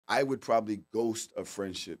I would probably ghost a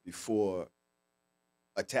friendship before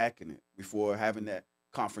attacking it, before having that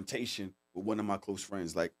confrontation with one of my close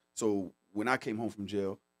friends. Like, so when I came home from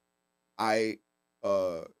jail, I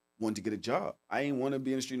uh wanted to get a job. I ain't want to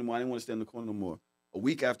be in the street no more. I didn't want to stay in the corner no more. A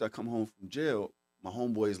week after I come home from jail, my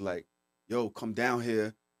homeboy is like, "Yo, come down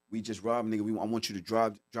here. We just robbed a nigga. I want you to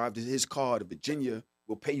drive to his car to Virginia.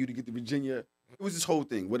 We'll pay you to get to Virginia." It was this whole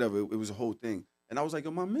thing. Whatever. It was a whole thing. And I was like,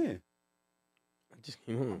 "Yo, my man, I just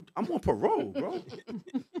came home. I'm on parole, bro.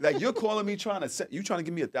 Like you're calling me trying to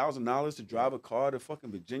give me $1,000 to drive a car to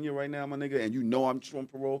fucking Virginia right now, my nigga, and you know I'm just on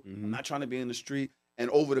parole. I'm not trying to be in the street. And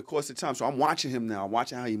over the course of time, so I'm watching him now. I'm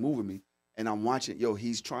watching how he moving me, and I'm watching, yo,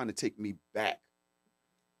 he's trying to take me back.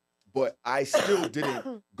 But I still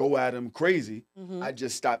didn't go at him crazy. I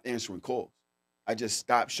just stopped answering calls. I just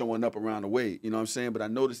stopped showing up around the way. You know what I'm saying? But I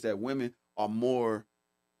noticed that women are more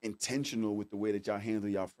intentional with the way that y'all handle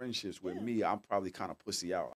y'all friendships. With me, I'm probably kind of pussy out.